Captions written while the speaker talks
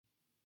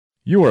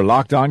You are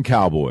Locked On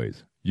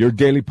Cowboys, your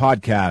daily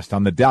podcast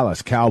on the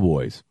Dallas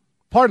Cowboys.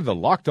 Part of the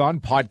Locked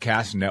On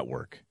Podcast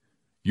Network,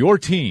 your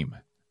team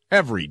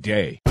every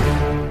day.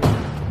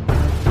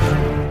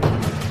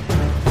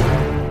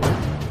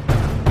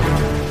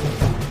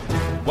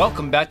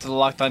 Welcome back to the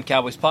Locked On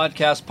Cowboys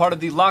podcast, part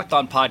of the Locked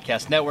On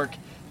Podcast Network.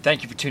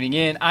 Thank you for tuning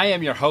in. I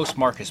am your host,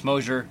 Marcus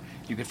Mosher.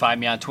 You can find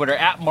me on Twitter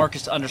at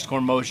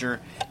Marcus_Mosher.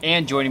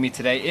 And joining me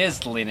today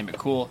is Landon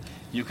McCool.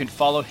 You can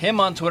follow him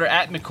on Twitter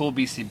at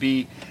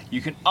McCoolBCB.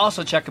 You can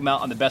also check him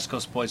out on the Best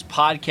Coast Boys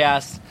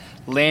podcast.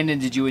 Landon,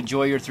 did you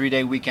enjoy your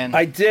 3-day weekend?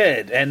 I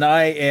did, and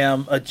I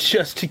am,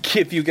 just to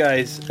give you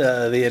guys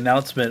the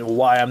announcement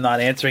why I'm not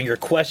answering your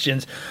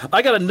questions,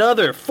 I got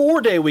another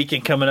 4-day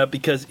weekend coming up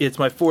because it's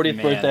my 40th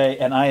birthday,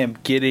 and I am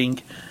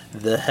getting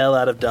the hell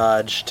out of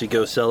Dodge to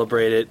go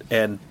celebrate it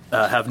and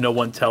have no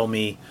one tell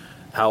me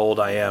how old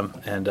I am,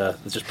 and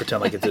let's just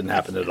pretend like it didn't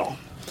happen at all.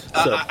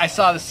 So. I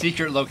saw the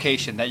secret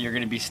location that you're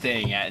going to be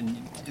staying at,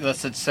 and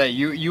let's just say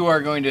you are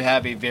going to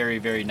have a very,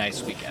 very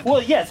nice weekend.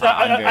 Well, yes,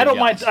 I don't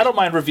mind. I don't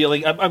mind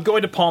revealing. I'm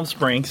going to Palm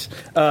Springs,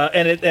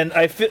 and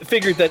I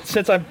figured that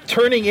since I'm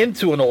turning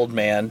into an old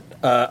man,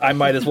 I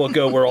might as well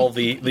go where all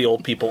the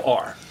old people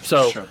are.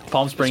 So sure.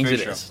 Palm Springs it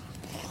is.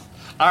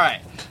 All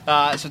right.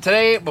 So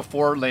today,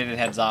 before Landon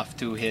heads off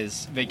to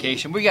his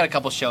vacation, we got a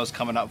couple shows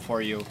coming up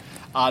for you.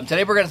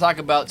 Today we're going to talk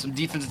about some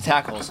defensive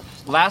tackles.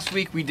 Last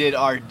week we did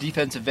our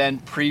defensive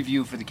end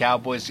preview for the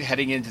Cowboys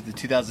heading into the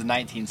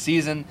 2019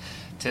 season.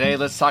 Today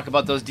let's talk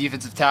about those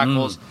defensive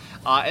tackles.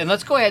 And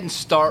let's go ahead and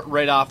start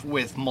right off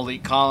with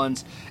Maliek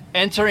Collins.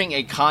 Entering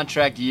a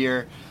contract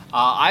year,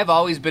 I've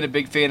always been a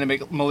big fan of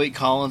Maliek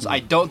Collins. I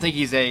don't think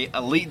he's an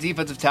elite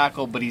defensive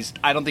tackle, but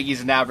I don't think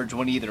he's an average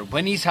one either.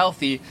 When he's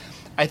healthy,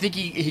 I think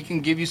he can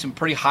give you some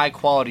pretty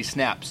high-quality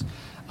snaps.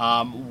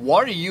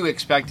 What are you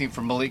expecting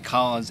from Maliek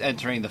Collins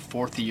entering the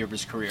fourth year of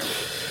his career?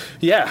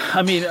 Yeah,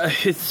 I mean,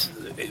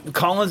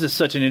 Collins is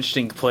such an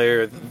interesting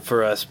player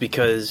for us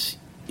because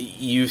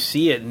you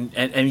see it,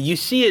 and you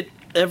see it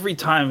every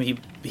time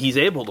he's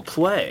able to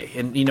play.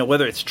 And, you know,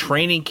 whether it's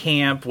training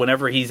camp,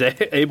 whenever he's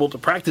able to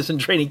practice in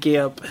training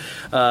camp,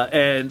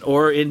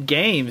 or in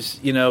games,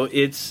 you know,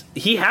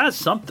 he has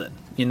something.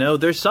 You know,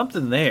 there's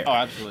something there. Oh,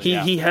 absolutely.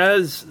 He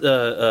has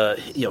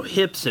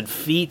hips and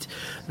feet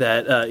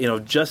that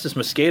Justice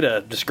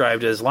Mosqueda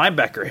described as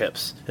linebacker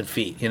hips and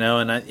feet. You know,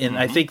 and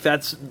I think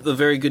that's a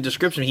very good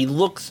description. He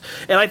looks,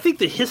 and I think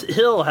that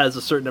Hill has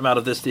a certain amount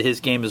of this to his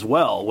game as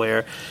well,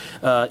 where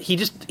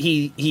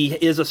he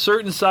is a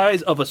certain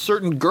size of a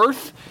certain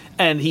girth.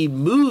 And he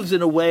moves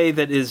in a way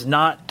that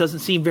doesn't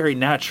seem very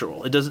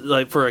natural. It doesn't,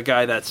 like, for a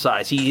guy that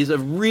size. He's a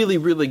really,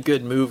 really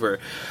good mover.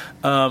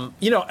 And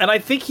I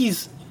think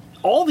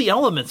all the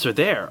elements are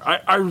there.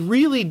 I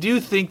really do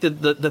think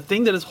that the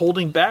thing that is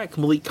holding back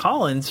Maliek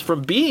Collins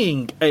from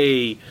being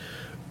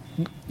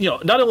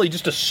not only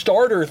just a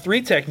starter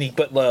 3 technique,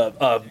 but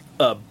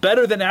a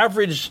better than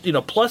average,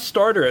 plus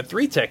starter at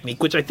 3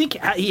 technique, which I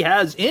think he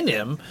has in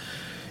him,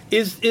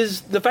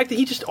 is the fact that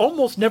he just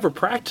almost never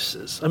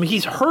practices. I mean,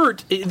 he's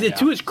hurt.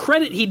 To his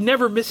credit, he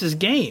never misses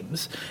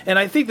games. And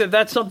I think that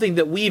that's something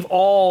that we've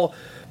all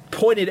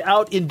pointed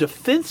out in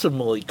defense of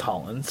Maliek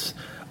Collins.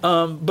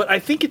 But I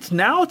think it's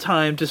now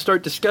time to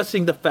start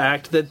discussing the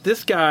fact that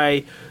this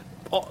guy,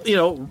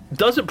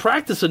 doesn't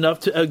practice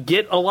enough to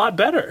get a lot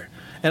better.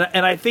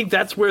 And I think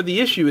that's where the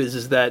issue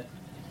is that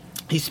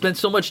he spent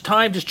so much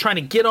time just trying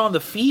to get on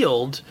the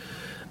field.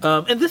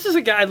 And this is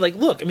a guy,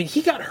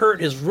 he got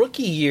hurt his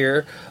rookie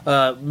year,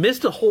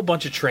 missed a whole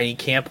bunch of training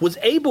camp, was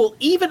able,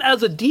 even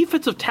as a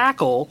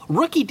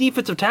rookie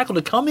defensive tackle,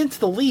 to come into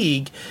the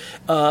league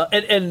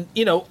and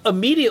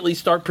immediately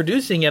start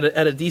producing at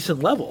a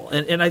decent level.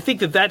 And I think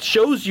that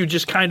shows you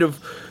just kind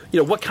of,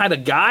 what kind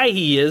of guy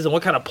he is and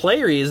what kind of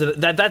player he is.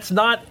 And that's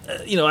not,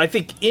 I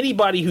think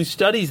anybody who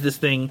studies this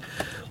thing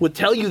would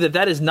tell you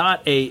that is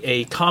not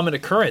a common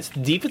occurrence.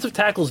 Defensive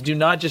tackles do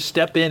not just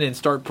step in and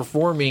start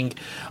performing,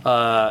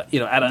 at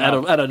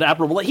an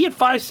admirable level. He had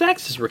 5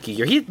 sacks his rookie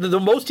year. The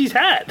most he's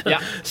had.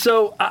 Yeah.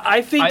 So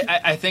I think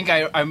I think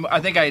I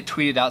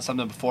tweeted out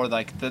something before,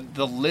 like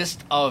the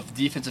list of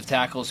defensive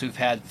tackles who've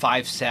had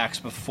 5 sacks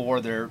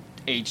before their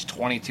age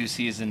 22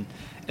 season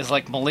is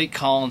like Maliek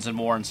Collins and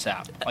Warren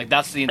Sapp. Like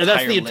that's the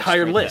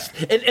entire list.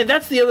 And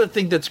that's the other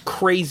thing that's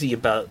crazy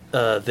about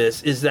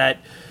this is that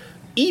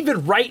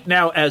even right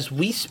now, as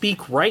we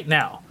speak right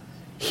now,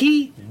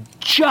 he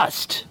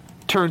just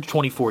turned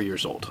 24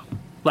 years old.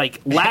 Like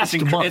last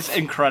month. It's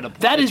incredible.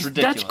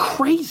 That's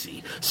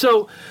crazy.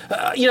 So,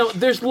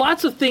 there's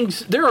lots of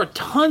things. There are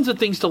tons of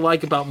things to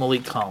like about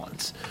Maliek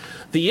Collins.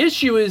 The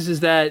issue is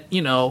that,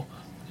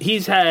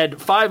 he's had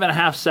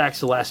 5.5 sacks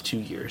the last 2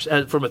 years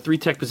from a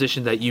 3-tech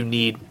position that you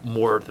need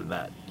more than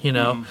that,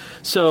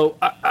 So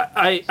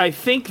I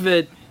think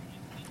that,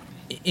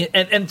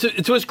 and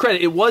to his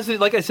credit, it wasn't,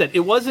 like I said, it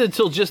wasn't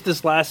until just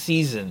this last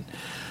season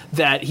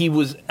that he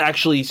was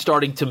actually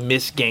starting to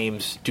miss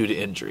games due to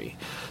injury.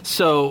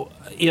 So,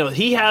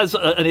 he has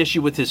an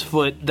issue with his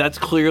foot. That's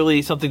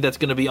clearly something that's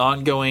going to be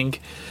ongoing.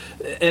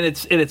 and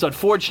it's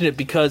unfortunate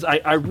because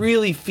I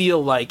really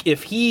feel like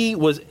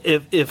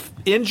if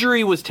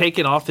injury was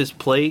taken off his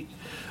plate,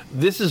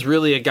 this is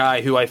really a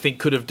guy who I think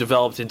could have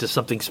developed into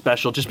something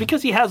special just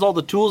because he has all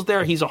the tools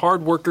there. He's a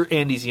hard worker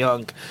and he's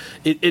young.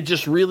 It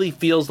just really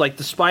feels like,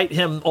 despite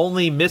him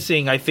only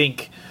missing, I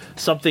think,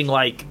 something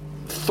like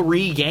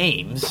 3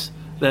 games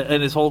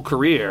in his whole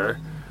career,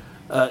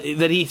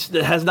 that he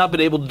has not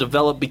been able to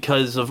develop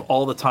because of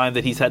all the time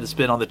that he's had to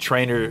spend on the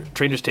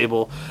trainer's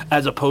table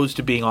as opposed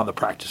to being on the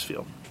practice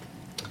field.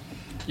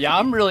 Yeah,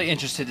 I'm really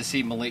interested to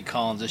see Maliek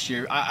Collins this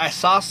year. I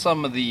saw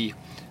some of the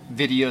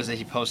videos that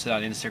he posted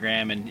on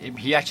Instagram, and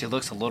he actually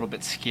looks a little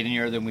bit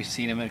skinnier than we've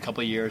seen him in a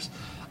couple of years.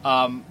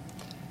 I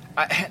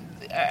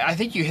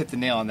think you hit the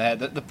nail on the head.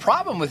 The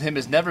problem with him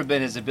has never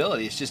been his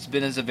ability; it's just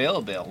been his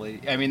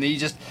availability. I mean, he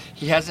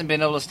hasn't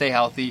been able to stay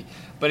healthy.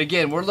 But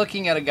again, we're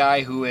looking at a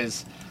guy who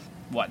is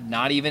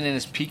not even in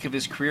his peak of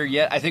his career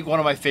yet. I think one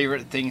of my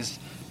favorite things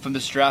from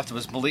this draft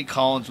was Maliek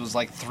Collins was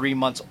like 3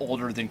 months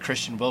older than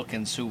Christian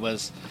Wilkins, who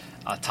was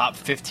a top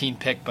 15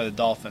 pick by the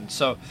Dolphins.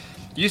 So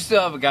you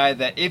still have a guy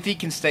that, if he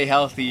can stay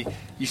healthy,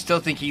 you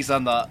still think he's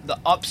on the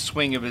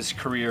upswing of his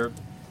career.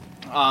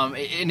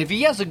 And if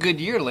he has a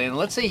good year, Landon,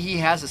 let's say he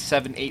has a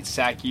 7-8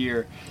 sack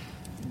year,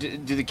 do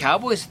the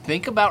Cowboys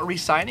think about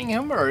re-signing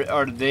him,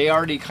 or do they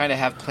already kind of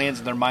have plans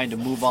in their mind to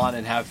move on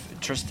and have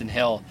Tristan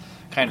Hill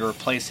kind of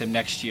replace him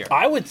next year?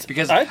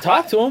 I'd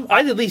talk to him.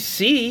 I'd at least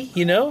see,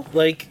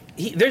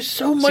 there's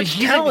so much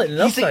talent and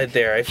upside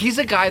there. He's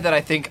a guy that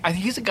I think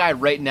he's a guy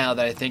right now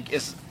that I think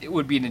it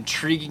would be an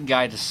intriguing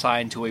guy to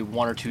sign to a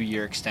 1 or 2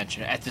 year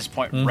extension at this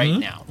point right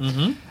now.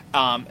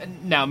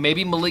 Now,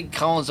 maybe Maliek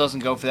Collins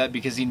doesn't go for that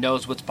because he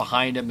knows what's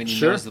behind him and he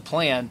knows the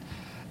plan,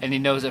 and he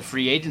knows that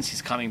free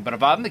agency's coming. But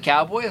if I'm the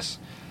Cowboys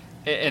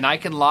and I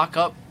can lock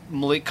up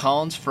Maliek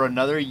Collins for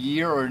another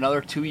year or another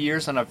 2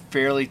 years on a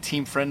fairly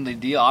team-friendly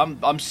deal,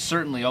 I'm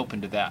certainly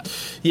open to that.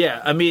 Yeah,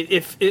 I mean,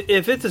 if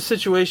it's a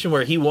situation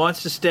where he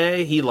wants to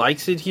stay, he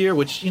likes it here,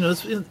 which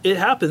it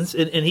happens,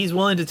 and he's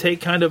willing to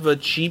take kind of a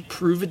cheap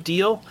prove-it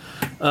deal,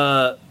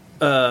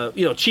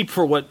 cheap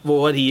for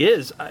what he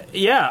is.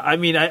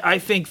 I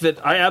think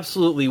that I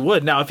absolutely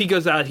would. Now, if he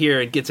goes out here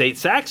and gets 8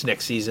 sacks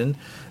next season,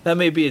 that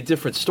may be a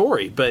different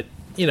story. But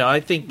I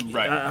think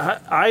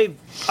I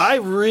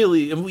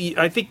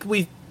think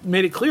we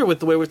made it clear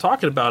with the way we're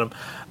talking about him.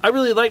 I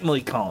really like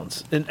Maliek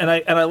Collins, and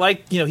I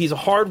like he's a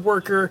hard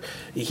worker.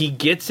 He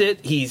gets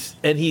it. He's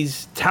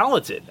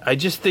talented. I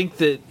just think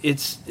that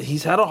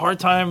he's had a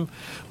hard time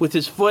with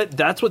his foot.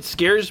 That's what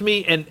scares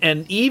me.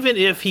 And even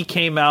if he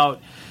came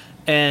out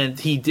and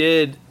he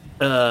did,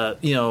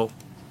 get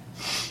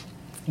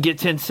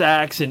 10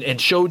 sacks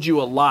and showed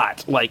you a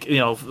lot,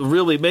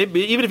 really,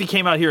 maybe even if he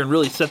came out here and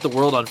really set the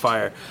world on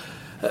fire,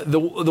 the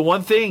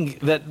one thing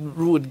that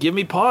would give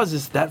me pause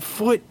is that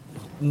foot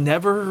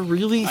never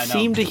really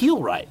seemed to heal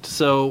right.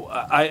 So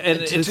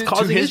it's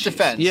causing his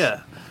defense.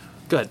 Yeah,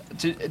 good.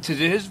 To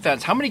his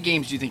defense, how many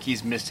games do you think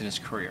he's missed in his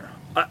career?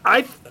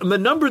 The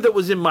number that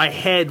was in my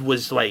head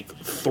was like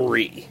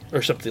 3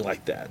 or something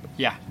like that.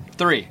 Yeah,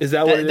 3. Is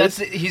that what it is?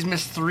 He's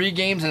missed 3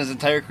 games in his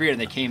entire career, and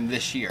they came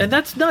this year. And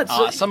that's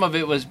nuts. Some of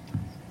it was,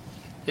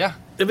 yeah.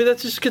 I mean,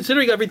 that's just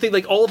considering everything,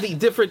 like all the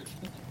different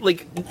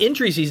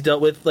injuries he's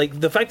dealt with. Like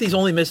the fact that he's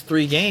only missed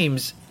 3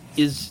 games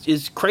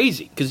is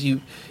crazy because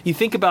you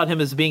think about him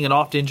as being an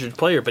oft-injured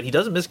player, but he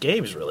doesn't miss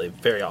games really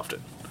very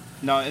often.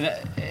 No,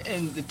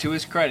 and to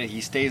his credit,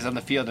 he stays on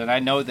the field, and I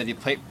know that he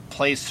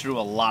plays through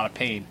a lot of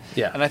pain.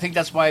 Yeah, and I think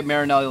that's why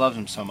Marinelli loves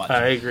him so much.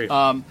 I agree.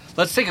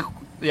 Let's take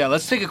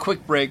a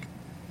quick break,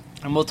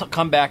 and we'll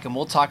come back and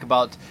we'll talk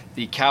about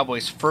the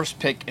Cowboys' first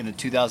pick in the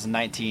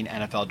 2019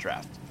 NFL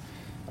Draft.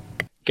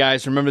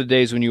 Guys, remember the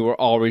days when you were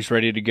always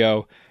ready to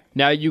go?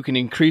 Now you can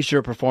increase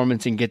your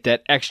performance and get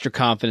that extra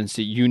confidence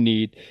that you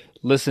need.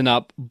 Listen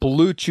up,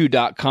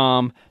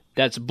 BlueChew.com.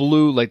 That's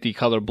blue like the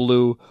color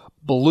blue.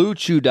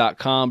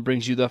 BlueChew.com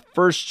brings you the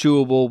first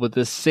chewable with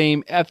the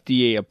same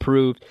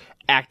FDA-approved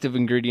active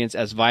ingredients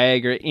as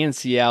Viagra and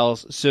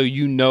Cialis, so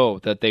you know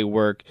that they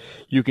work.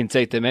 You can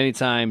take them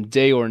anytime,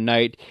 day or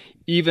night,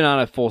 even on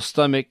a full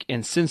stomach.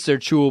 And since they're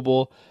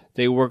chewable,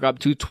 they work up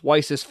to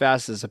twice as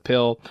fast as a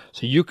pill,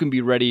 so you can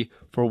be ready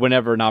for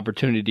whenever an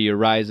opportunity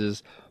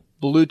arises.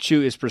 Blue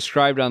Chew is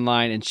prescribed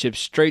online and shipped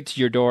straight to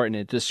your door in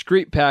a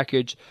discreet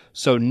package,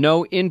 so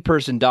no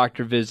in-person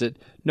doctor visit,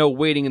 no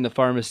waiting in the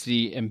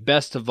pharmacy, and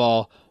best of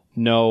all,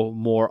 no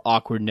more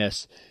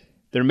awkwardness.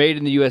 They're made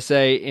in the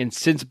USA, and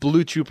since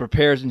Blue Chew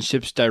prepares and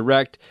ships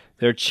direct,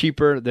 they're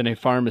cheaper than a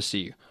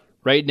pharmacy.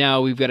 Right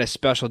now, we've got a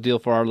special deal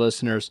for our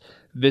listeners.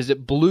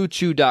 Visit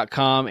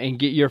BlueChew.com and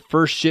get your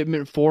first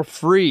shipment for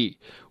free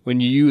when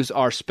you use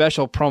our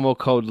special promo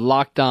code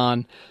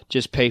LOCKEDON.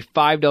 Just pay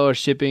 $5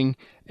 shipping.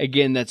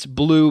 Again, that's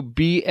Blue,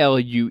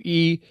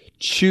 BLUE,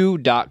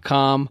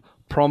 Chew.com.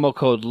 Promo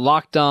code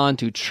LOCKEDON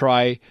to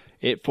try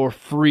it for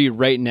free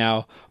right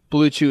now.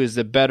 Blue Chew is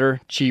the better,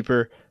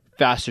 cheaper,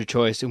 faster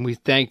choice, and we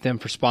thank them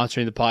for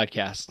sponsoring the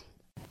podcast.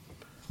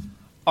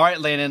 All right,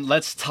 Landon,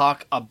 let's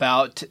talk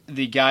about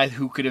the guy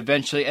who could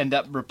eventually end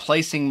up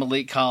replacing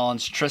Malik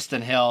Collins,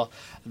 Tristan Hill.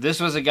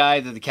 This was a guy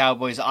that the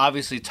Cowboys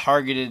obviously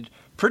targeted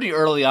pretty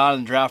early on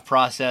in the draft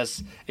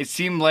process. It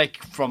seemed like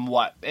from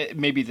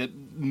maybe the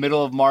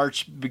middle of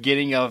March,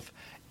 beginning of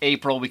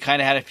April, we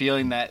kind of had a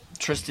feeling that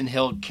Tristan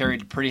Hill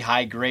carried a pretty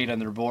high grade on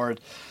their board.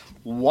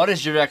 What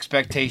is your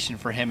expectation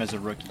for him as a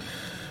rookie?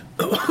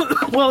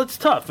 Well, it's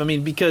tough. I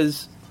mean,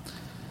 because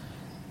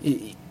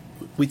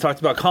we talked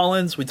about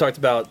Collins. We talked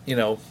about,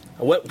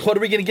 what are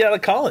we going to get out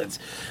of Collins?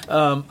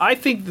 I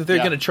think that they're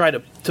going to try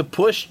to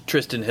push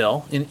Tristan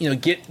Hill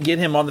and, get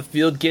him on the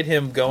field, get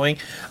him going.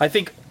 I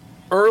think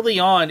early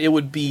on it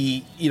would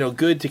be,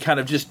 good to kind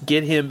of just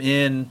get him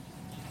in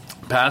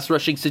pass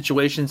rushing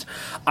situations.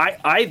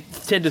 I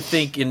tend to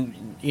think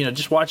in,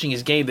 just watching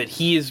his game that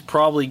he is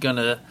probably going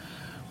to,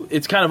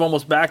 it's kind of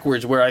almost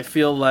backwards where I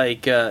feel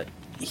like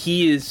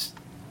he is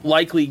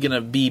likely going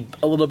to be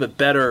a little bit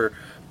better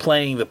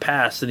playing the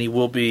pass than he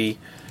will be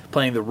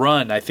playing the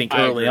run, I think,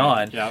 early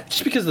on. Yeah.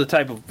 Just because of the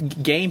type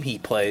of game he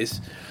plays.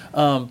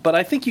 But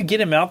I think you get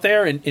him out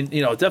there and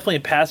definitely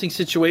in passing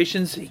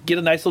situations, get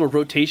a nice little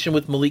rotation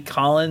with Malik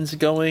Collins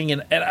going.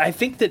 And I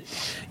think that,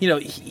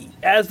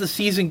 as the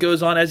season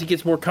goes on, as he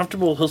gets more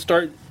comfortable, he'll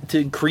start to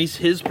increase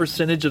his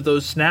percentage of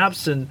those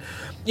snaps. And,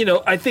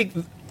 I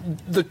think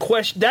the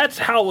question, that's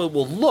how it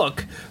will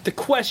look. The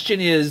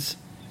question is,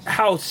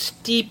 how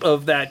steep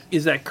of that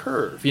is that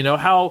curve?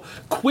 How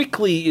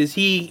quickly is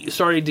he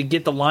starting to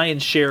get the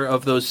lion's share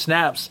of those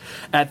snaps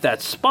at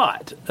that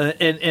spot?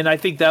 And I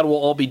think that will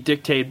all be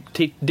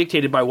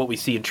dictated by what we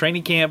see in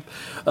training camp,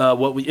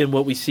 what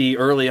we see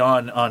early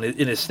on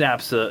in his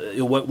snaps,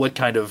 what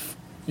kind of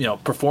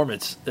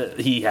performance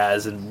he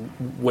has and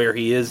where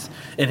he is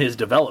in his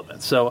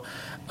development. So,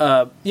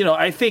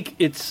 I think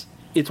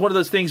it's one of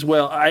those things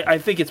where I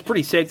think it's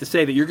pretty safe to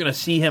say that you're going to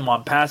see him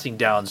on passing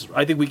downs.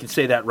 I think we can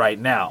say that right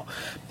now.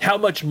 How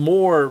much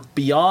more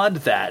beyond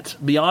that,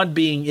 beyond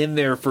being in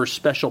there for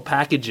special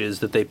packages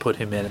that they put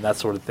him in and that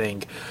sort of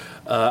thing,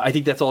 I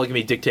think that's all going to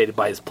be dictated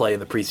by his play in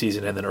the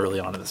preseason and then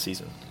early on in the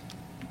season.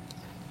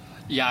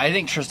 Yeah, I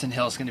think Tristan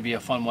Hill is going to be a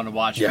fun one to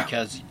watch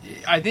because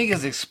I think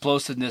his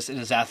explosiveness and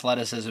his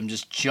athleticism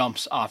just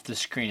jumps off the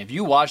screen. If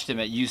you watched him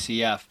at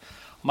UCF,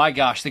 my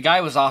gosh, the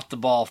guy was off the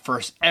ball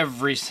first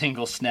every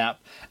single snap.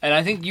 And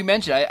I think you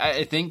mentioned,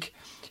 I think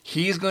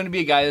he's going to be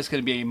a guy that's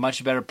going to be a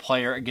much better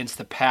player against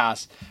the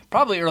pass,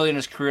 probably early in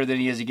his career than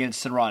he is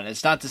against the run.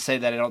 It's not to say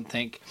that I don't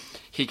think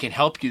he can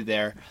help you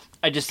there.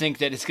 I just think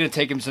that it's going to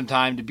take him some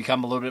time to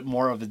become a little bit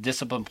more of a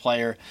disciplined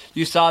player.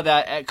 You saw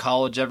that at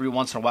college every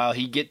once in a while.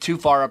 He'd get too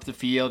far up the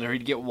field or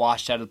he'd get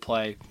washed out of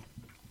play.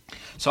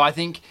 So I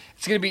think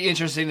it's going to be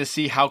interesting to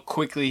see how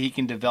quickly he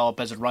can develop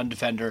as a run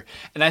defender.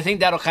 And I think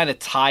that'll kind of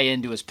tie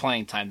into his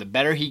playing time. The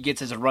better he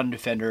gets as a run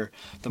defender,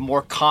 the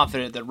more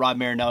confident that Rod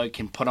Marinelli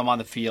can put him on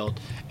the field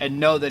and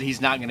know that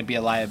he's not going to be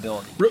a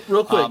liability.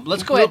 Real quick.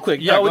 Let's go ahead. Real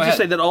quick. Yeah, I would go just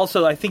ahead. say that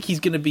also I think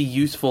he's going to be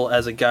useful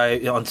as a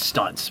guy on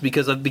stunts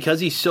because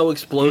he's so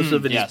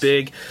explosive and yes. he's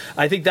big.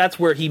 I think that's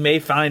where he may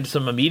find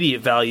some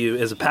immediate value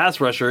as a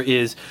pass rusher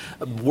is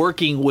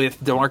working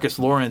with DeMarcus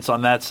Lawrence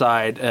on that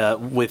side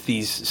with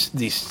these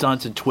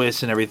stunts and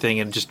twists and everything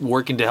and just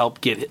working to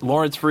help get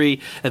Lawrence free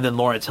and then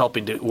Lawrence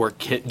helping to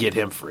get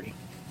him free.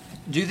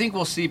 Do you think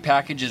we'll see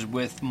packages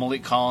with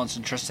Malik Collins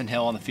and Tristan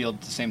Hill on the field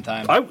at the same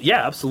time?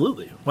 Yeah,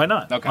 absolutely. Why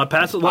not? Okay.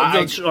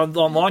 On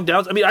long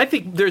downs. I mean, I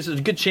think there's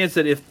a good chance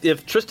that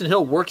if Tristan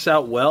Hill works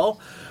out well,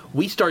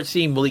 we start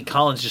seeing Malik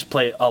Collins just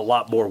play a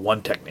lot more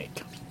one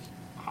technique.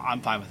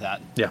 I'm fine with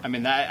that. Yeah. I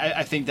mean,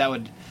 I think that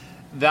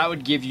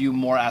would give you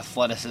more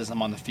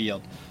athleticism on the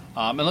field.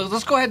 And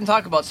let's go ahead and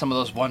talk about some of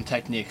those one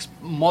techniques.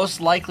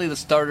 Most likely the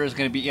starter is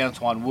going to be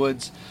Antwaun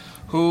Woods,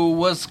 who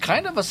was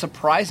kind of a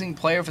surprising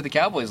player for the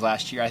Cowboys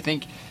last year. I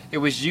think it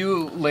was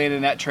you,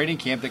 Landon, at training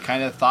camp that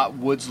kind of thought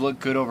Woods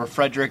looked good over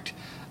Frederick.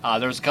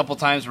 There was a couple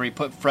times where he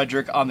put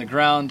Frederick on the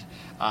ground.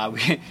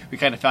 We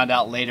kind of found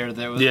out later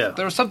there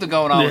was something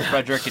going on with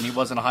Frederick and he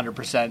wasn't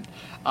 100%.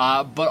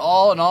 But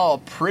all in all, a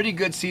pretty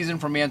good season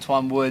from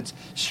Antwaun Woods.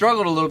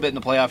 Struggled a little bit in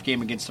the playoff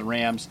game against the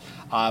Rams.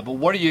 But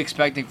what are you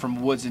expecting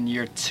from Woods in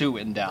year 2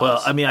 in Dallas?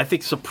 Well, I mean, I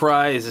think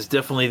surprise is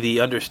definitely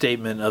the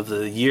understatement of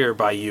the year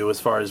by you as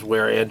far as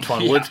where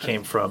Antwaun Woods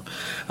came from.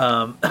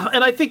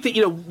 And I think that,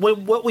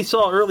 what we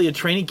saw early in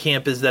training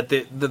camp is that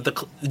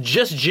the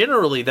just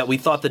generally that we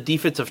thought the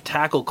defensive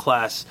tackle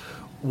class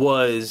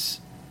was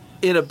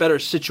in a better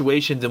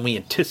situation than we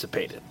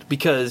anticipated.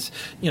 Because,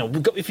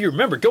 if you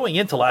remember, going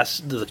into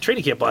the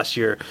training camp last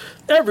year,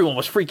 everyone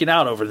was freaking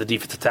out over the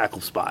defensive tackle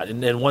spot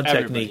and one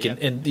technique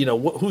and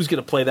who's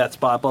going to play that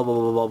spot, blah, blah,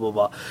 blah, blah, blah,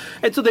 blah.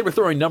 And so they were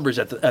throwing numbers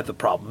at the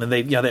problem. And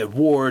they had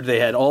Ward, they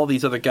had all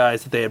these other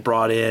guys that they had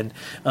brought in,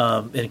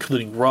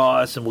 including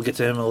Ross, and we'll get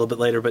to him a little bit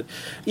later. But,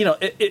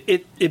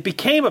 it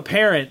became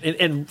apparent,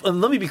 and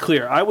let me be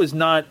clear, I was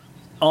not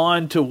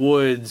on to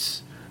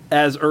Woods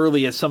as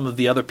early as some of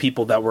the other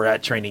people that were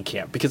at training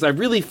camp because I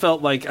really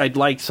felt like I'd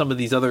like some of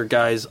these other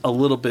guys a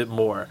little bit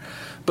more.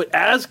 But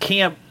as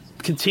camp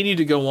continued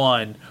to go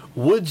on,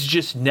 Woods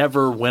just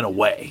never went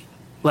away.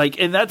 Like,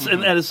 and that's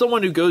and as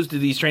someone who goes to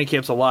these training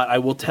camps a lot, I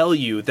will tell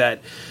you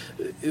that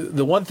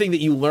the one thing that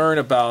you learn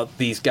about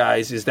these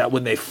guys is that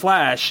when they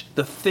flash,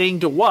 the thing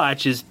to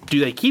watch is, do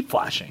they keep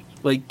flashing?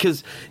 Like,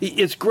 because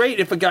it's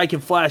great if a guy can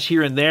flash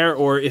here and there,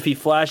 or if he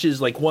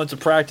flashes like once a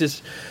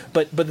practice.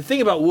 But the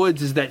thing about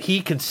Woods is that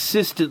he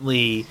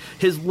consistently,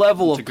 his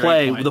level of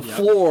play, point, the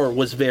floor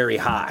was very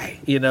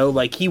high. You know,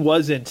 like he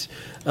wasn't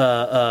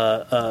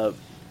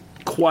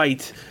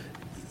quite,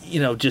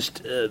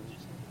 just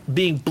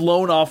being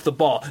blown off the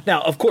ball.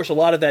 Now, of course, a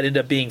lot of that ended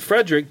up being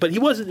Frederick, but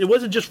it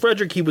wasn't just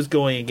Frederick he was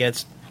going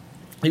against.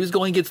 He was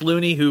going against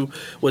Looney, who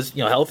was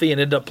healthy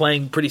and ended up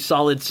playing pretty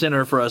solid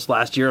center for us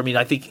last year. I mean,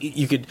 I think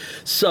you could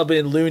sub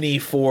in Looney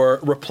for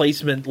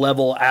replacement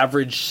level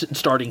average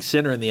starting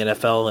center in the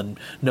NFL, and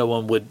no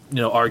one would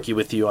argue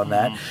with you on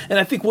that. And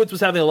I think Woods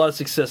was having a lot of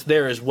success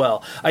there as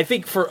well. I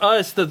think for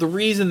us, the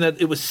reason that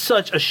it was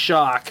such a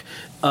shock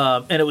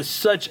and it was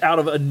such out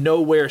of a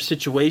nowhere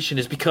situation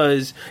is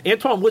because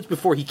Antoine Woods,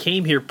 before he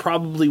came here,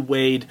 probably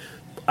weighed,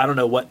 I don't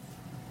know what,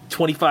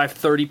 25,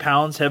 30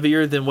 pounds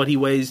heavier than what he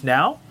weighs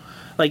now.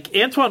 Like,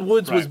 Antoine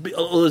Woods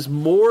was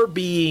more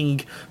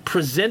being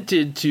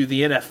presented to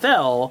the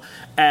NFL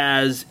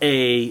as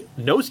a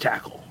nose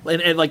tackle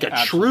and like a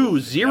true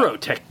zero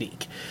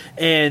technique.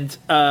 And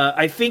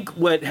I think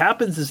what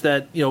happens is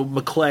that,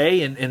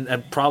 McClay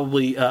and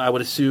probably I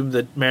would assume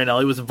that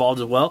Marinelli was involved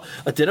as well,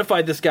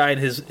 identified this guy in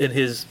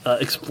his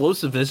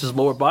explosiveness, his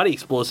lower body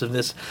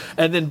explosiveness,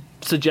 and then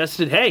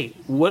suggested, hey,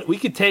 what we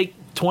could take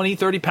 20,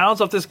 30 pounds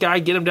off this guy,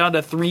 get him down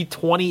to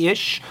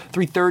 320-ish,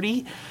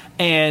 330,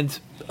 and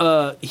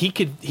he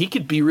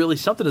could be really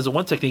something as a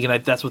one technique,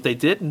 and that's what they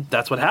did, and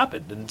that's what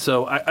happened. And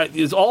so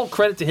it's all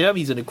credit to him.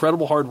 He's an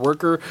incredible hard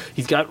worker.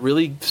 He's got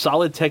really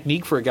solid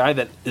technique for a guy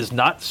that is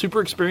not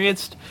super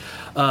experienced.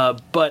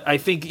 But I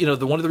think one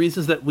of the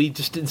reasons that we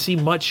just didn't see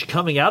much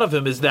coming out of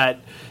him is that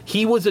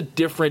he was a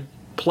different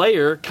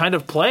player, kind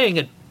of playing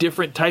a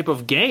different type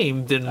of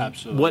game than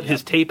what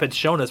his tape had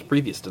shown us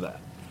previous to that.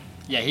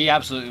 Yeah, he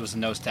absolutely was a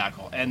nose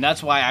tackle. And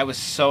that's why I was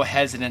so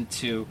hesitant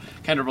to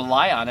kind of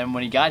rely on him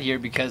when he got here,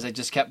 because I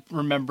just kept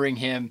remembering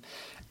him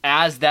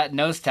as that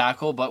nose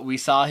tackle. But we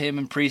saw him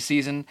in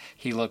preseason.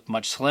 He looked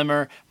much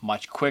slimmer,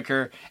 much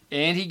quicker,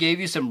 and he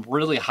gave you some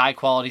really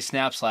high-quality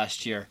snaps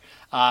last year.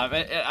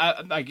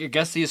 I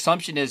guess the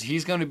assumption is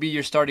he's going to be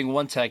your starting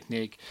one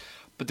technique.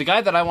 But the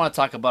guy that I want to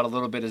talk about a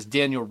little bit is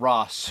Daniel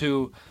Ross,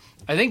 who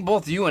I think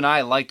both you and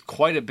I liked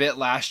quite a bit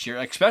last year,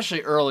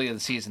 especially early in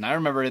the season. I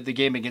remember the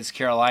game against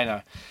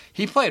Carolina.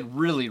 He played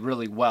really,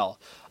 really well.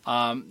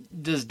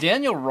 Does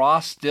Daniel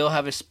Ross still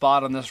have a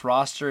spot on this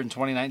roster in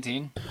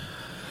 2019?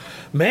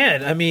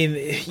 Man, I mean,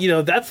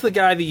 that's the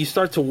guy that you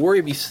start to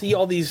worry. You see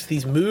all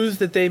these moves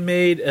that they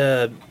made,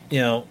 all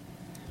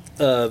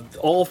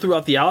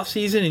throughout the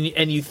offseason,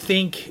 and you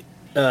think,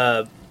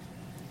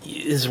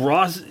 is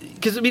Ross...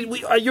 Because, I mean,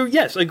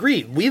 yes,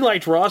 agreed. We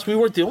liked Ross. We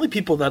weren't the only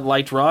people that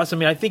liked Ross. I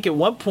mean, I think at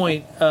one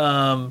point,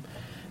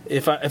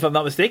 if I'm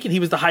not mistaken,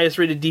 he was the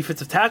highest-rated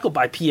defensive tackle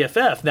by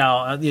PFF.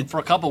 Now, for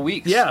a couple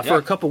weeks. Yeah, for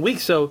a couple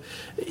weeks. So,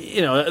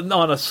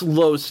 on a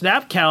low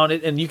snap count,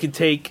 and you can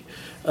take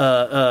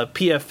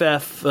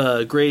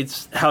PFF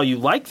grades how you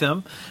like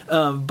them.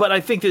 But I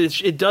think that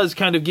it does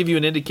kind of give you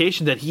an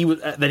indication that he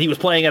was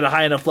playing at a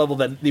high enough level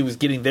that he was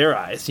getting their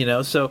eyes.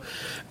 So.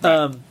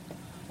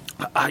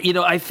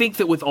 I think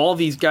that with all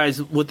these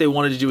guys, what they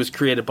wanted to do is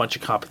create a bunch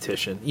of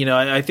competition.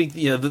 I think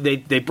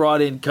they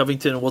brought in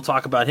Covington, and we'll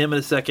talk about him in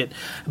a second.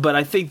 But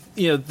I think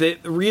they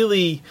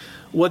really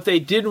what they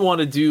didn't want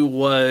to do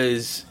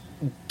was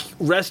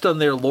rest on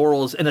their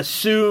laurels and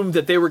assume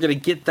that they were going to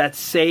get that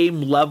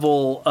same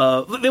level.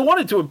 They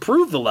wanted to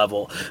improve the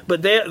level,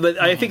 but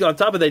I think on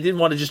top of that, they didn't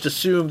want to just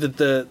assume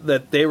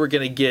that they were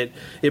going to get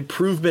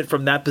improvement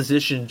from that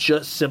position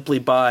just simply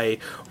by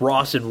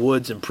Ross and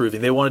Woods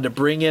improving. They wanted to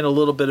bring in a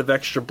little bit of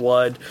extra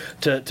blood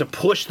to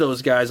push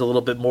those guys a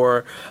little bit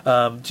more,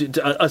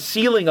 to a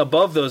ceiling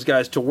above those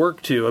guys to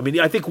work to. I mean,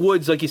 I think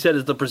Woods, like you said,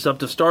 is the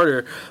presumptive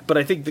starter, but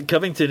I think that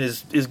Covington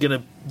is going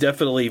to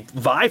definitely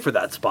vie for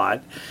that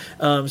spot.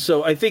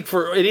 So I think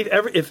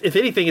if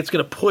anything, it's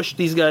going to push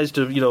these guys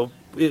to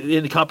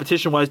in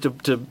competition wise to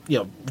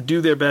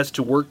do their best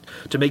to work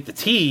to make the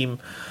team.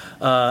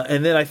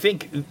 And then I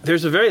think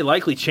there's a very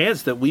likely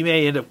chance that we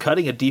may end up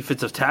cutting a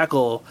defensive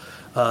tackle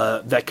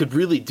that could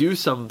really do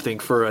something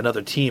for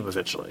another team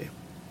eventually.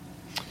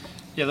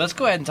 Yeah, let's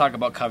go ahead and talk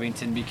about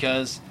Covington,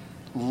 because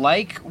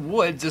like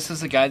Woods, this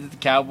is a guy that the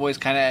Cowboys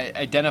kind of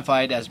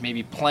identified as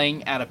maybe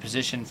playing at a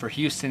position. For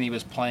Houston, he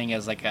was playing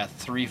as like a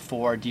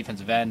 3-4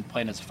 defensive end,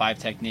 playing as a 5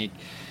 technique.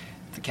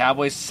 The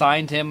Cowboys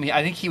signed him.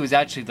 I think he was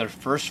actually their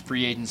first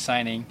free agent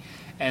signing.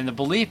 And the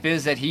belief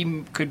is that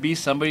he could be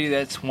somebody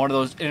that's one of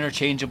those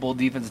interchangeable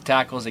defensive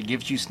tackles that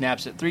gives you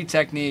snaps at 3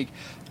 technique,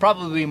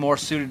 probably more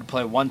suited to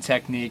play 1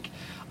 technique.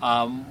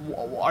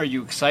 Are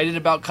you excited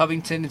about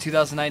Covington in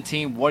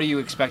 2019? What are you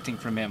expecting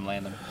from him,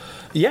 Landon?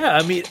 Yeah,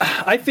 I mean,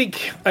 I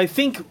think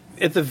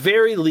at the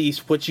very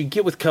least, what you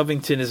get with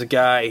Covington is a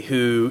guy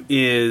who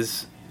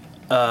is,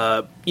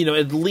 at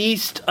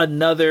least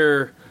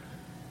another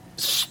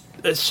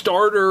a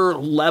starter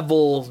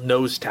level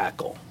nose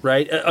tackle,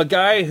 right? A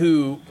guy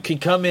who can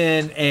come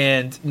in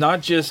and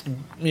not just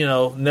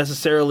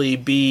necessarily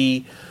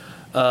be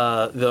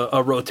a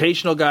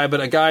rotational guy,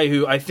 but a guy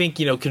who I think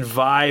can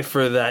vie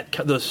for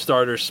those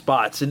starter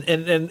spots,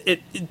 and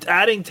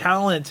adding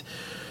talent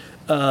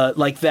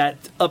like that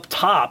up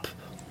top,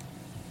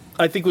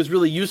 I think was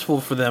really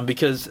useful for them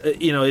because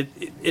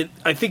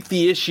I think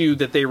the issue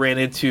that they ran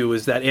into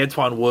is that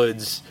Antwaun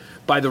Woods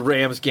by the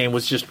Rams game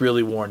was just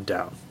really worn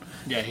down.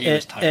 Yeah, he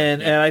was tired.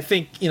 And I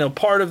think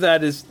part of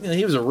that is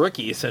he was a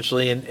rookie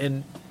essentially,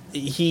 and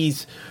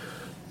he's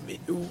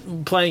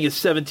playing his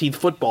 17th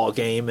football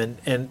game,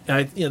 and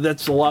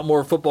that's a lot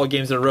more football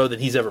games in a row than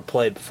he's ever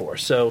played before.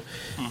 So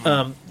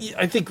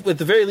I think at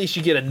the very least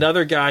you get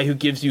another guy who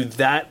gives you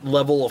that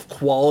level of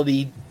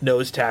quality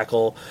nose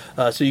tackle,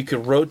 so you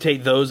can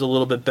rotate those a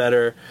little bit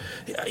better.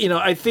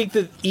 I think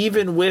that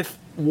even with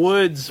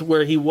Woods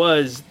where he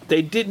was,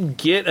 they didn't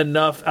get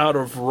enough out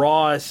of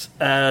Ross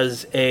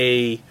as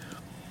a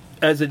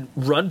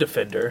run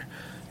defender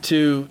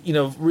to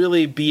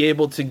really be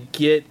able to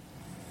get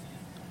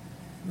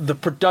the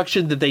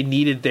production that they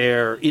needed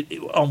there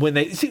when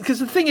they see, because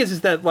the thing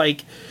is that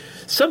like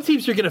some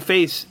teams you're going to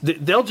face,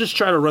 they'll just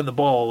try to run the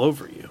ball all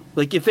over you.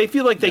 Like if they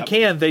feel like they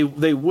can,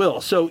 they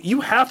will. So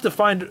you have to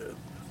find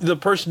the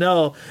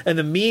personnel and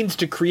the means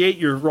to create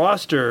your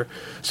roster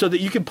so that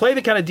you can play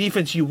the kind of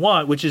defense you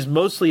want, which is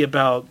mostly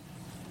about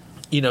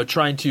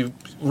trying to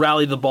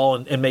rally the ball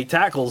and make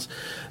tackles,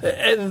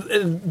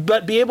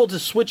 but be able to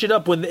switch it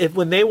up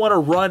when they want to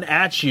run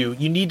at you.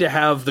 You need to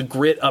have the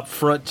grit up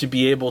front to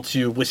be able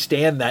to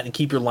withstand that and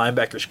keep your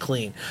linebackers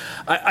clean.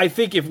 I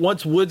think if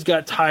once Woods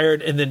got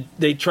tired and then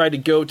they tried to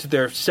go to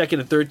their second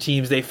and third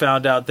teams, they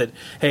found out that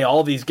hey,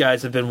 all these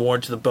guys have been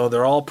worn to the bone.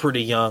 They're all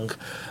pretty young,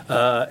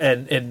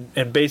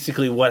 and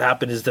basically what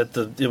happened is that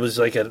it was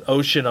like an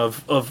ocean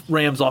of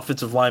Rams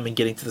offensive linemen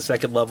getting to the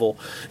second level.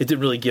 It didn't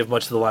really give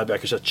much of the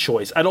linebackers a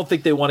choice. I don't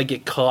think they want to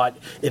get caught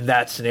in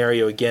that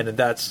scenario again, and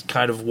that's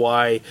kind of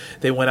why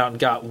they went out and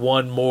got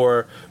one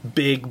more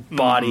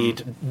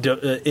big-bodied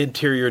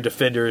interior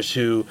defenders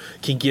who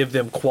can give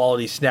them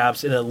quality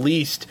snaps, and at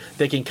least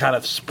they can kind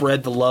of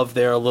spread the love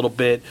there a little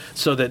bit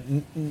so that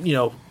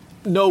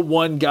no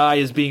one guy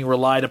is being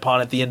relied upon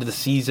at the end of the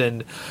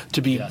season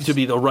to be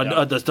the run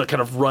the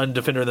kind of run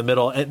defender in the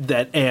middle,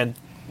 and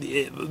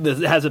it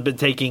hasn't been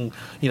taking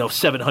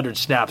 700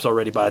 snaps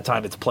already by the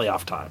time it's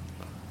playoff time.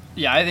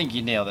 Yeah, I think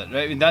you nailed it.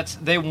 I mean,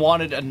 they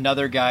wanted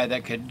another guy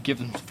that could give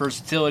them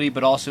versatility,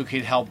 but also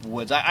could help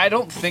Woods. I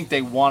don't think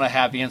they want to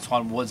have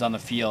Antwaun Woods on the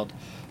field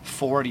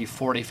 40,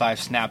 45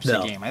 snaps a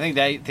game. I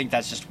think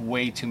that's just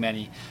way too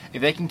many.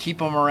 If they can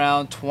keep him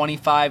around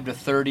 25 to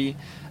 30,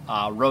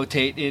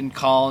 rotate in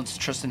Collins,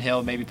 Tristan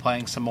Hill, maybe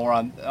playing some more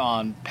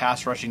on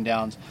pass rushing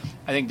downs,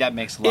 I think that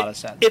makes a lot of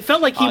sense. It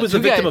felt like he was a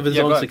victim of his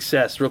own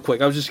success, real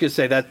quick. I was just going to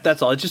say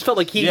that's all. It just felt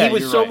like he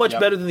was so much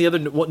better than the other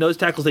nose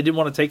tackles. They didn't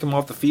want to take him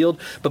off the field,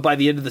 but by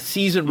the end of the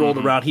season rolled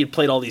around, he had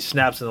played all these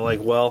snaps, and they're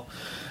like, well,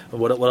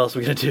 what else are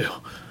we going to do?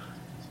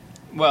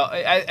 Well,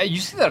 you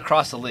see that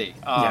across the league.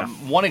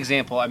 One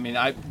example,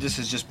 this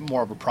is just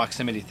more of a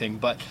proximity thing,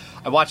 but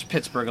I watch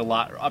Pittsburgh a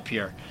lot up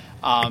here.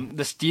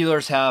 The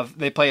Steelers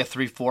they play a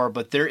 3-4,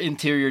 but their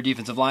interior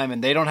defensive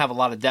linemen, they don't have a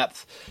lot of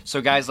depth.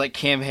 So guys like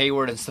Cam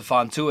Hayward and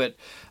Stephon Tuitt,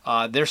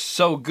 they're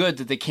so good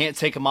that they can't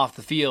take them off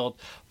the field.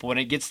 But when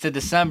it gets to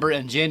December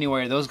and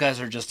January, those guys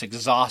are just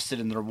exhausted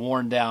and they're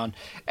worn down,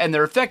 and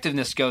their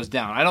effectiveness goes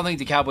down. I don't think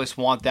the Cowboys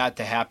want that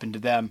to happen to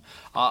them,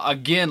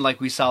 again,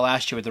 like we saw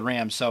last year with the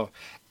Rams. So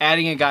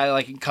adding a guy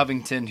like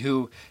Covington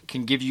who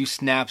can give you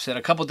snaps at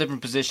a couple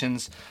different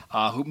positions,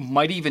 who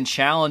might even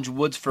challenge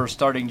Woods for a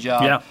starting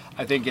job,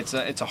 I think it's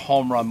a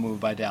home run move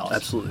by Dallas.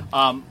 Absolutely.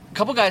 A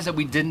couple guys that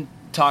we didn't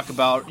talk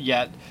about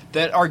yet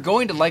that are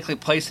going to likely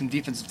play some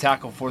defensive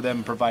tackle for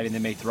them, providing they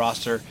make the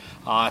roster.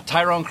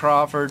 Tyrone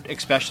Crawford,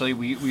 especially,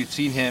 we've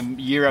seen him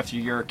year after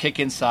year kick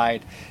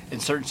inside in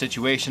certain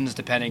situations,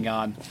 depending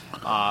on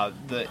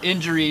the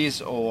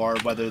injuries or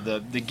whether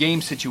the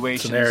game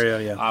situations.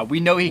 Scenario, we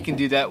know he can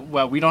do that.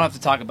 Well, we don't have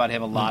to talk about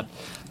him a lot.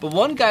 But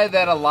one guy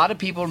that a lot of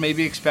people are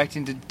maybe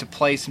expecting to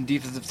play some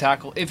defensive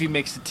tackle if he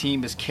makes the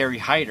team is Kerry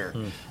Hyder.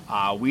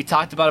 We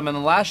talked about him in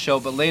the last show,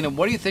 but Landon,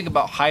 what do you think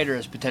about Hyder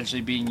as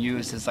potentially being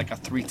used as like a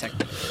 3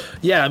 technique?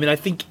 Yeah, I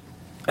think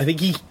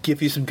he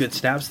gives you some good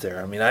snaps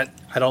there.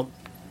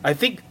 I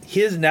think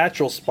his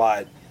natural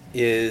spot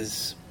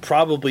is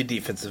probably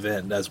defensive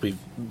end, as we've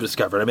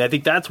discovered. I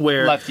think that's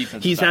where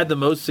he's had the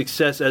most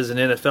success as an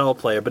NFL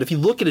player. But if you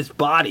look at his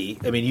body,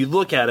 you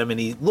look at him and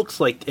he looks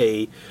like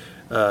a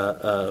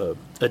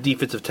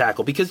defensive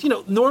tackle, because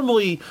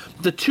normally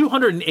the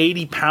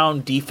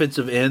 280-pound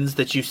defensive ends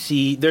that you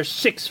see, they're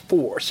 6'4",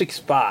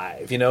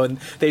 6'5", and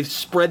they've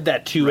spread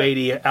that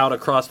 280 out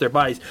across their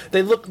bodies.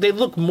 They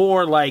look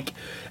more like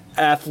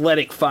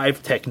athletic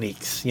 5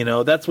 techniques.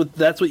 That's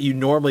what you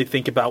normally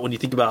think about when you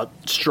think about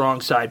strong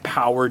side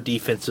power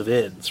defensive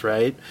ends,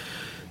 right?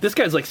 This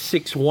guy's like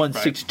 6'1",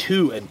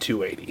 6'2", and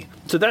 280.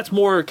 So that's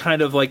more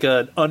kind of like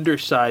an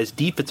undersized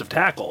defensive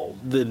tackle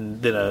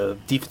than a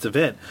defensive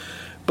end.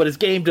 but his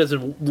game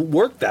doesn't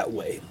work that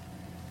way.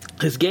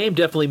 His game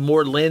definitely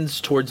more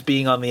lends towards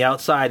being on the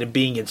outside and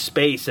being in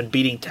space and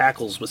beating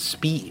tackles with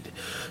speed.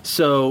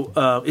 So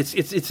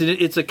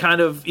it's a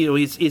kind of,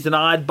 he's an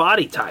odd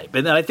body type,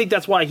 and I think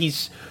that's why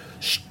he's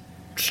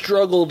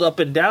struggled up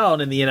and down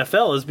in the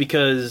NFL, is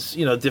because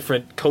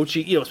different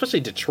coaching, especially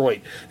Detroit,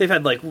 they've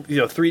had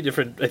 3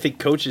 different, I think,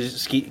 coaches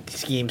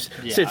schemes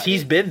since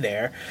he's been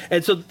there,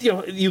 and so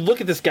you look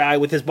at this guy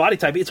with his body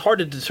type, it's hard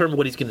to determine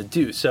what he's going to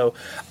do. So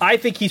I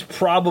think he's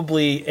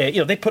probably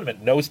they put him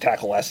at nose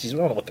tackle last season.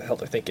 I don't know what the hell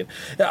they're thinking.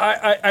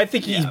 I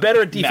think he's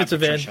better at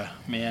defensive end.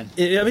 Man,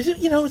 I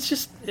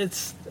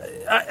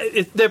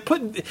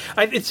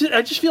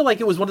just feel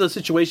like it was one of those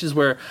situations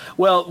where,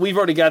 well, we've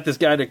already got this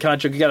guy under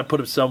contract, we got to put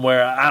him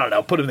somewhere. I don't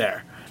know, put him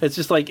there. It's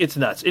just it's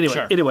nuts.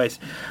 Anyways,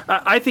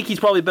 I think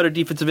he's probably a better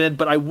defensive end,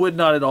 but I would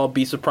not at all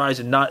be surprised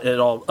and not at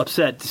all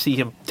upset to see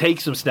him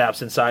take some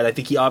snaps inside. I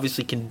think he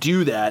obviously can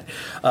do that,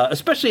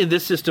 especially in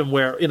this system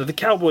where the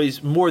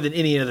Cowboys, more than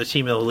any other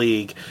team in the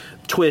league,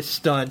 twist,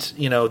 stunt,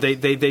 they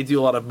do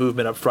a lot of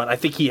movement up front. I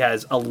think he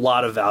has a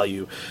lot of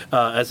value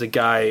as a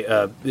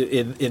guy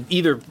in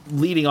either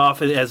leading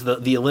off as the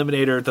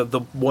eliminator, the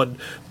one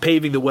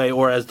paving the way,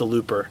 or as the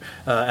looper.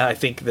 And I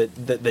think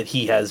that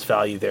he has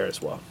value there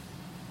as well.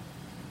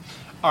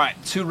 All right,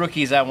 2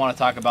 rookies I want to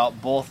talk about.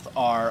 Both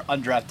are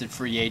undrafted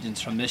free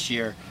agents from this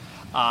year.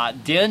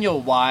 Daniel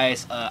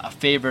Wise, a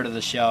favorite of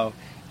the show,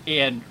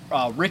 and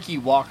Ricky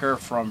Walker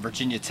from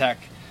Virginia Tech.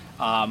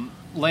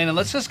 Landon,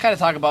 let's just kind of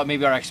talk about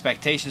maybe our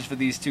expectations for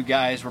these 2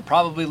 guys. We're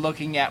probably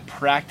looking at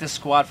practice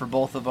squad for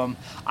both of them.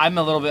 I'm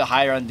a little bit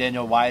higher on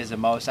Daniel Wise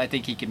than most. I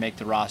think he can make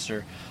the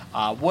roster.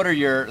 What are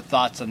your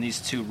thoughts on these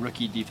 2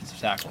 rookie defensive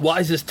tackles?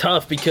 Wise is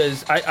tough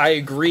because I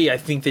agree. I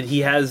think that he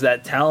has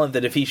that talent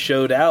that if he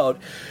showed out,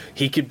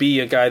 he could be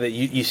a guy that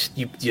you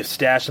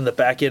stash on the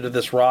back end of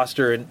this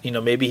roster, and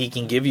maybe he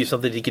can give you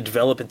something he could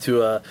develop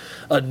into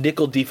a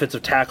nickel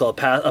defensive tackle,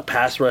 a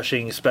pass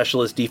rushing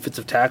specialist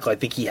defensive tackle. I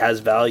think he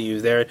has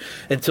value there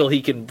until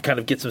he can kind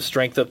of get some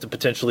strength up to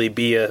potentially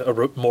be a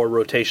more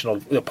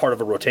rotational part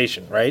of a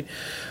rotation, right?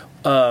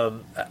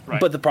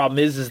 But the problem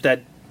is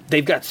that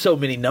they've got so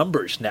many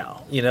numbers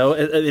now, and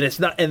it's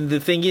not. And the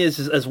thing is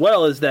as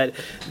well is that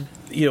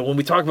when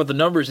we talk about the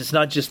numbers, it's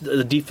not just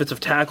the defensive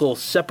tackle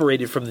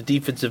separated from the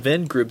defensive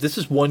end group. This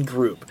is one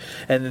group,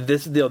 and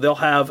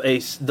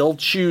they'll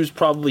choose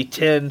probably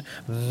 10,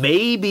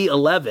 maybe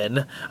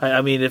 11.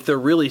 I mean, if they're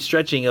really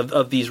stretching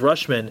of these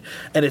rushmen,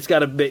 and it's got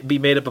to be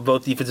made up of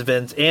both defensive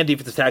ends and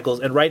defensive tackles.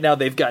 And right now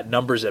they've got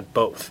numbers at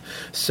both.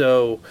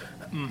 So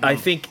I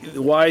think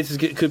Wise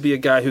could be a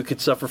guy who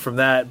could suffer from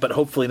that, but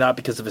hopefully not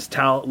because of his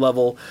talent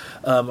level.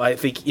 I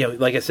think,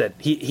 like I said,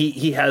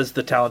 he has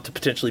the talent to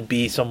potentially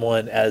be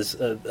someone as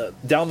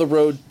down the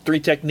road 3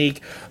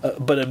 technique,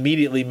 but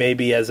immediately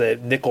maybe as a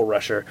nickel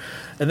rusher.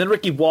 And then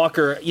Ricky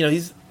Walker,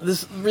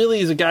 this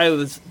really is a guy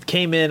that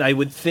came in, I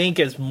would think,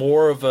 as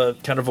more of a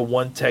kind of a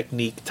 1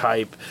 technique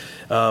type,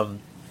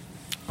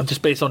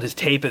 just based on his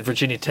tape at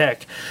Virginia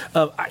Tech.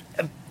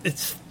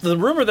 It's the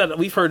rumor that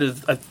we've heard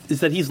is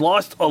that he's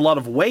lost a lot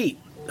of weight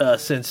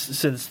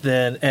since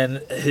then, and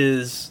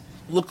his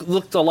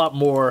looked a lot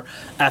more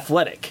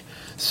athletic.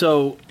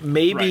 So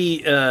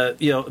maybe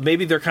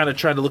maybe they're kind of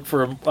trying to look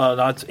for an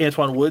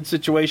Antoine Woods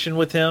situation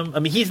with him. I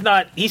mean, he's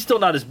still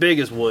not as big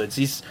as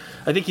Woods.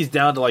 I think he's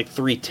down to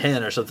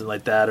 310 or something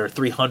like that, or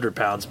 300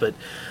 pounds. But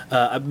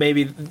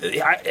maybe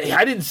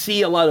I didn't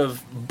see a lot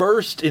of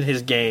burst in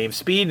his game,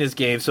 speed in his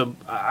game. So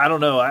I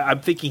don't know. I'm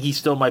thinking he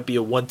still might be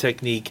a 1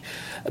 technique.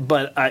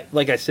 But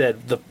like I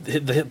said,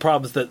 the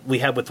problems that we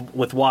had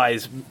with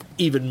Wise,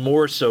 even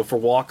more so for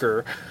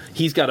Walker.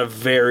 He's got a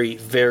very,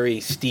 very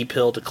steep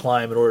hill to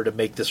climb in order to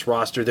make this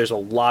roster. There's a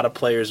lot of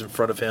players in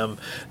front of him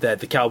that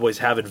the Cowboys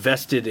have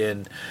invested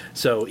in.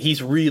 So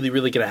he's really,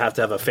 really going to have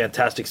a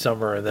fantastic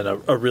summer and then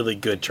a really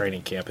good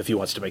training camp if he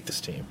wants to make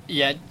this team.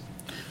 Yeah,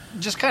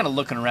 just kind of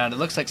looking around, it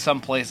looks like some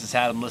places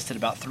had him listed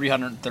about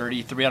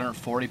 330,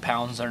 340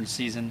 pounds during the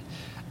season.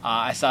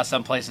 I saw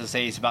some places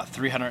say he's about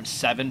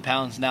 307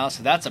 pounds now,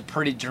 so that's a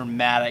pretty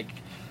dramatic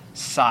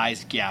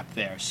size gap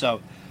there.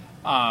 So,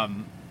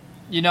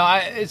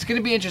 it's going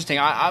to be interesting.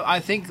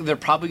 I think they're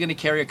probably going to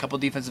carry a couple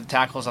defensive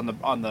tackles on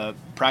the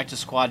practice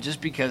squad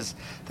just because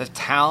the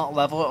talent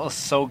level is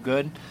so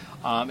good.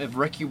 If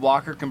Ricky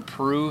Walker can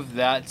prove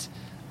that,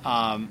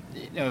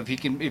 if he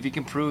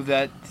can prove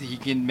that he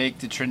can make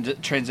the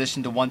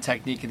transition to 1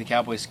 technique in the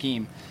Cowboy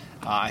scheme,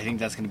 I think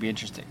that's going to be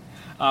interesting.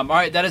 All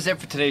right, that is it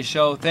for today's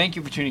show. Thank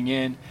you for tuning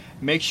in.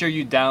 Make sure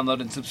you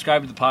download and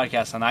subscribe to the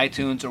podcast on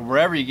iTunes or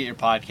wherever you get your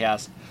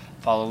podcasts.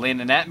 Follow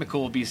Landon at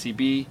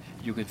McCoolBCB.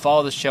 You can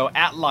follow the show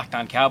at Locked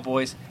On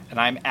Cowboys, and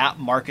I'm at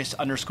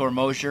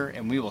Marcus_Mosher,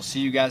 and we will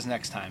see you guys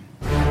next time.